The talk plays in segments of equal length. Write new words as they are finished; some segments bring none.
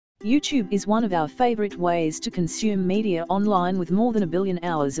YouTube is one of our favorite ways to consume media online, with more than 1 billion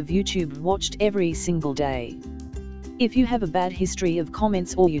hours of YouTube watched every single day. If you have a bad history of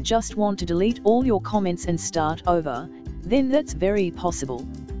comments, or you just want to delete all your comments and start over, then that's very possible.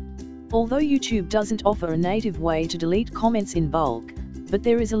 Although YouTube doesn't offer a native way to delete comments in bulk, but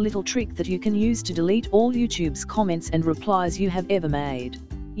there is a little trick that you can use to delete all YouTube's comments and replies you have ever made.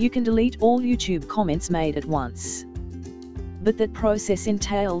 You can delete all YouTube comments made at once. But that process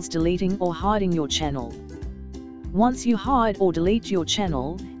entails deleting or hiding your channel. Once you hide or delete your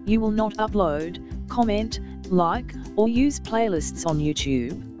channel, you will not upload, comment, like, or use playlists on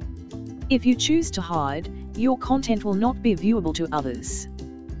YouTube. If you choose to hide, your content will not be viewable to others.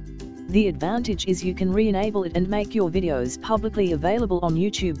 The advantage is you can re-enable it and make your videos publicly available on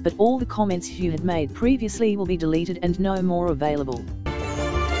YouTube, but all the comments you had made previously will be deleted and no more available.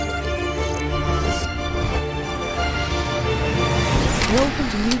 Welcome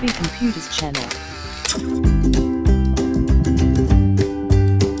to Newbie Computer's channel.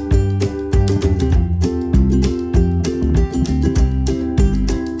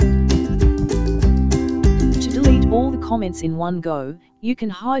 To delete all the comments in one go, you can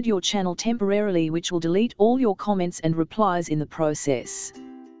hide your channel temporarily, which will delete all your comments and replies in the process.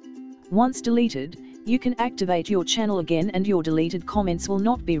 Once deleted, you can activate your channel again and your deleted comments will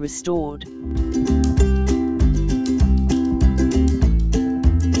not be restored.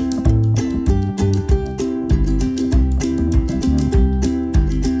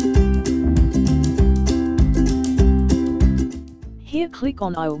 Here, click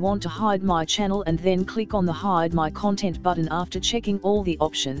on I want to hide my channel and then click on the Hide My Content button after checking all the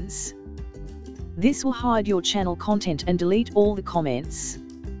options. This will hide your channel content and delete all the comments.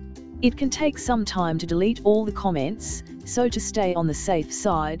 It can take some time to delete all the comments, so to stay on the safe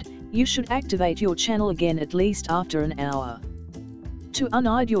side, you should activate your channel again at least after an hour. To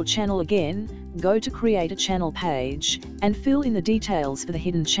unhide your channel again, go to Create a Channel page, and fill in the details for the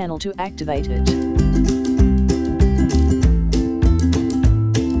hidden channel to activate it.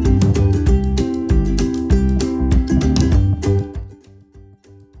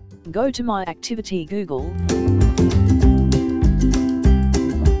 Go to My Activity Google.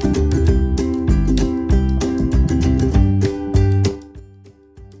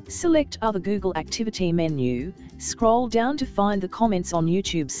 Select Other Google Activity menu, scroll down to find the Comments on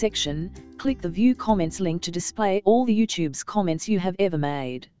YouTube section, click the View Comments link to display all the YouTube's comments you have ever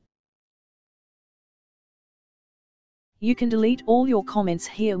made. You can delete all your comments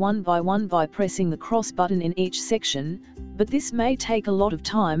here one by pressing the cross button in each section, but this may take a lot of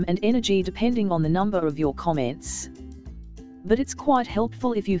time and energy depending on the number of your comments. But it's quite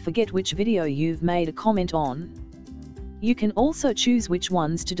helpful if you forget which video you've made a comment on. You can also choose which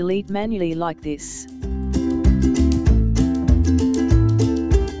ones to delete manually like this.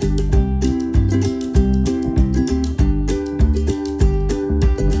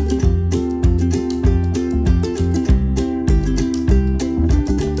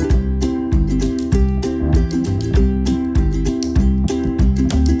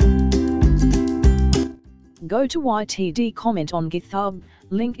 Go to YTD Comment on GitHub,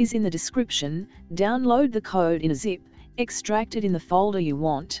 link is in the description, download the code in a zip, extract it in the folder you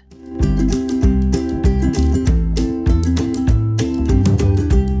want.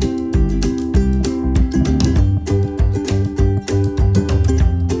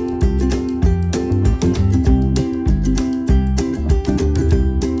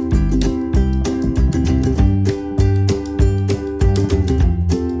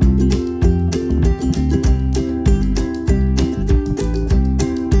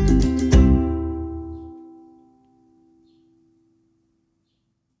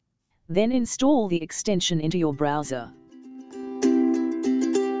 Then install the extension into your browser.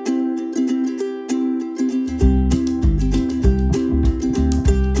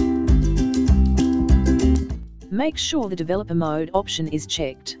 Make sure the developer mode option is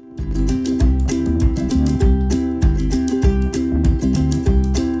checked.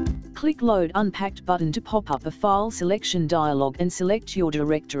 Click Load Unpacked button to pop up a file selection dialog and select your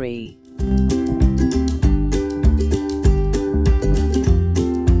directory.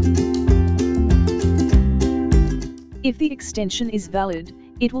 If the extension is valid,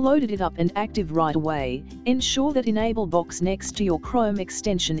 it will load it up and active right away. Ensure that Enable box next to your Chrome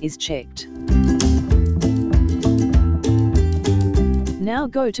extension is checked. Now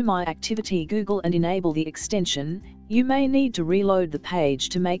go to My Activity Google and enable the extension. You may need to reload the page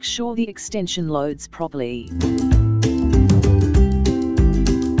to make sure the extension loads properly.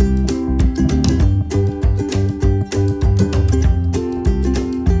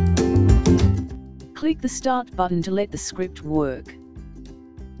 Click the Start button to let the script work.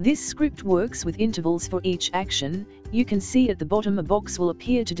 This script works with intervals for each action. You can see at the bottom a box will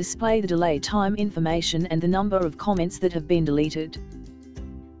appear to display the delay time information and the number of comments that have been deleted.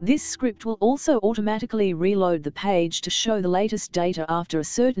 This script will also automatically reload the page to show the latest data after a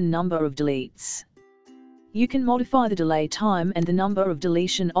certain number of deletes. You can modify the delay time and the number of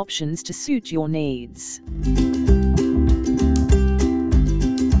deletion options to suit your needs.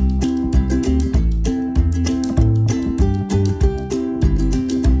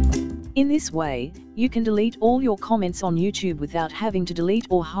 In this way, you can delete all your comments on YouTube without having to delete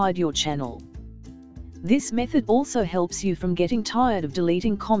or hide your channel. This method also helps you from getting tired of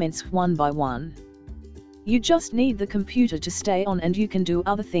deleting comments one by one. You just need the computer to stay on and you can do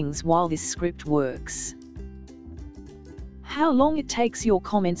other things while this script works. How long it takes your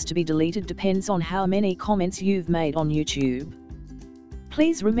comments to be deleted depends on how many comments you've made on YouTube.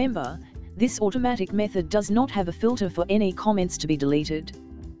 Please remember, this automatic method does not have a filter for any comments to be deleted.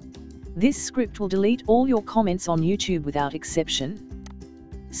 This script will delete all your comments on YouTube without exception.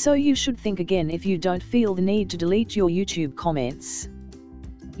 So you should think again if you don't feel the need to delete your YouTube comments.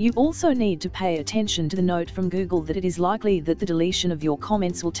 You also need to pay attention to the note from Google that it is likely that the deletion of your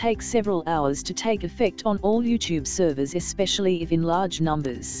comments will take several hours to take effect on all YouTube servers, especially if in large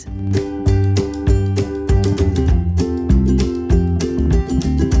numbers.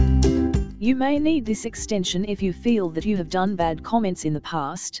 You may need this extension if you feel that you have done bad comments in the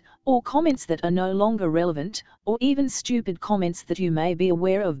past, or comments that are no longer relevant, or even stupid comments that you may be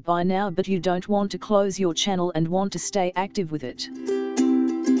aware of by now but you don't want to close your channel and want to stay active with it.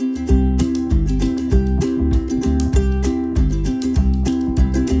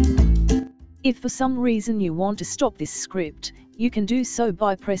 If for some reason you want to stop this script, you can do so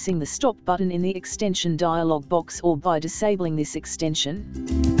by pressing the stop button in the extension dialog box or by disabling this extension.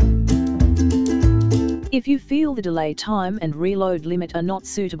 If you feel the delay time and reload limit are not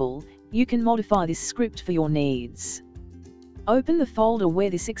suitable, you can modify this script for your needs. Open the folder where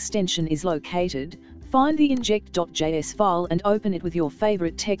this extension is located, find the inject.js file and open it with your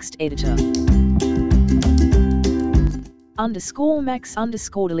favorite text editor.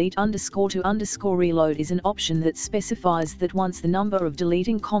 _max_delete_to_reload is an option that specifies that once the number of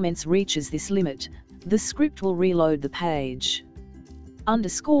deleting comments reaches this limit, the script will reload the page.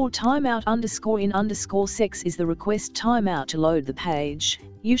 _timeout_in_sex is the request timeout to load the page.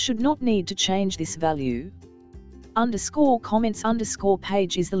 You should not need to change this value.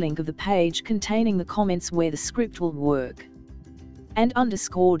 _comments_page is the link of the page containing the comments where the script will work. And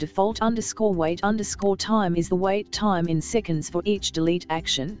 _default_wait_time is the wait time in seconds for each delete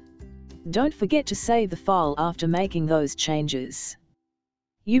action. Don't forget to save the file after making those changes.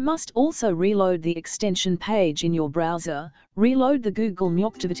 You must also reload the extension page in your browser, reload the Google My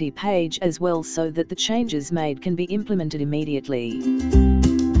Activity page as well so that the changes made can be implemented immediately.